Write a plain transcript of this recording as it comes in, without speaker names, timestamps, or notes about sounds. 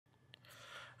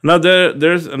Now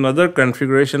there's another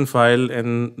configuration file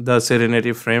in the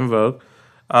Serenity framework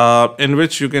in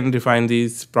which you can define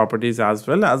these properties as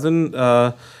well as in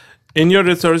your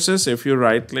resources. If you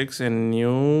right clicks in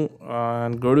new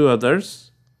and go to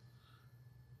others,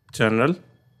 general,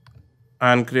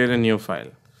 and create a new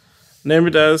file, name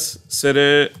it as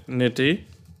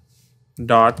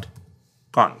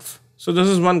serenity.conf. So this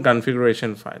is one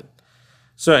configuration file.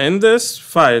 So in this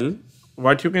file,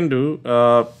 what you can do,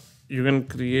 you can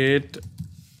create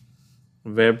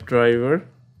WebDriver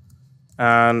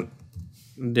and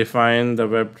define the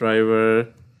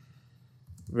WebDriver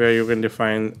where you can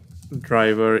define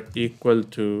driver equal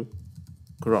to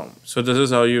Chrome. So this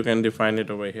is how you can define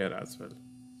it over here as well.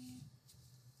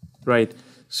 Right.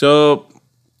 So,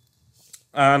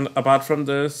 and apart from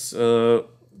this,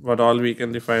 what all we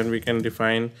can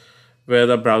define where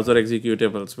the browser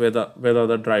executables, where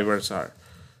the drivers are.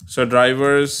 So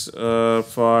drivers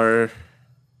for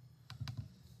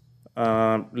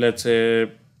let's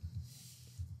say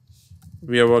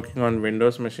we are working on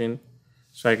Windows machine,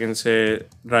 so I can say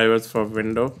drivers for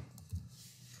Window,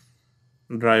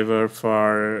 driver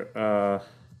for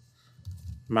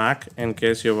Mac in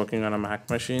case you're working on a Mac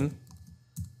machine,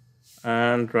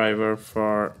 and driver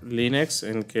for Linux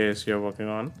in case you're working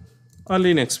on a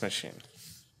Linux machine.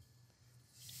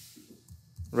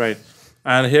 Right,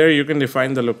 and here you can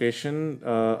define the location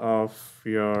of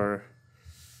your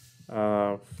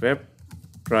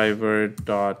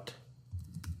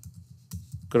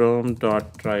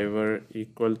webdriver.chrome.driver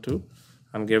equal to,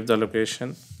 and give the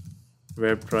location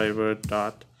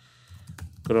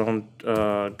webdriver.chrome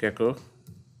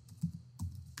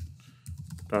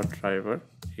gecko.driver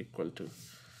equal to,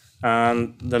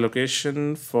 and the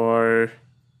location for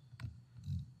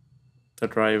the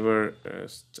driver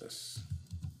is this.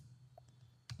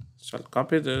 So I'll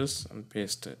copy this and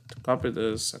paste it, copy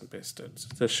this and paste it. So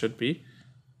this should be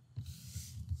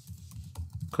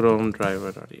Chrome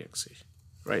driver.exe,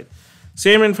 right?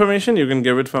 Same information you can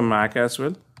give it for Mac as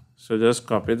well. So just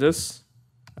copy this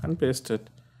and paste it.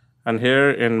 And here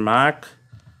in Mac,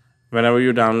 whenever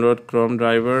you download Chrome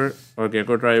driver or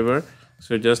Gecko driver,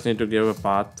 so you just need to give a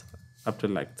path up to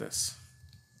like this,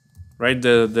 right?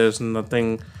 There's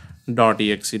nothing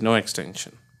 .exe, no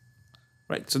extension,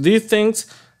 right? So these things,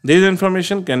 this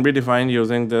information can be defined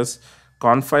using this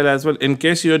conf file as well. In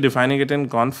case you are defining it in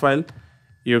conf file,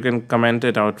 you can comment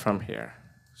it out from here.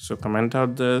 So comment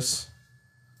out this,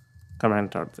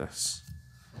 comment out this,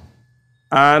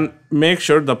 and make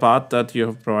sure the path that you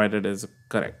have provided is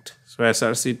correct. So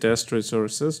src test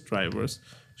resources drivers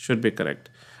should be correct.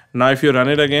 Now if you run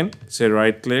it again, say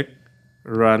right click,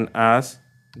 run as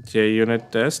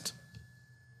JUnit test,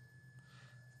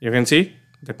 you can see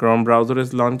the Chrome browser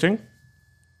is launching,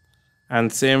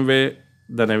 and same way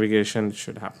the navigation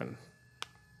should happen,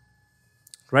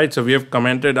 right? So we have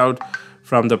commented out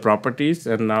from the properties,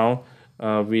 and now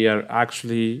we are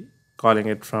actually calling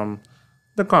it from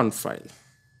the conf file,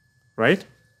 right?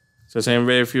 So same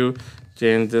way, if you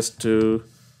change this to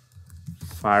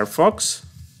Firefox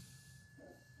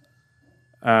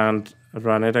and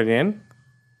run it again,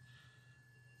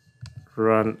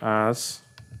 run as,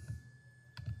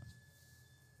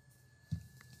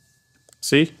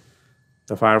 see,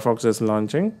 the Firefox is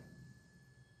launching.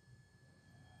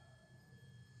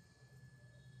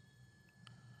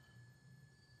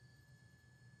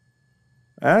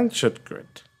 And should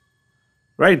quit.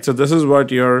 Right, so this is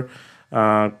what your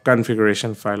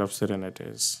configuration file of Serenity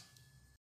is.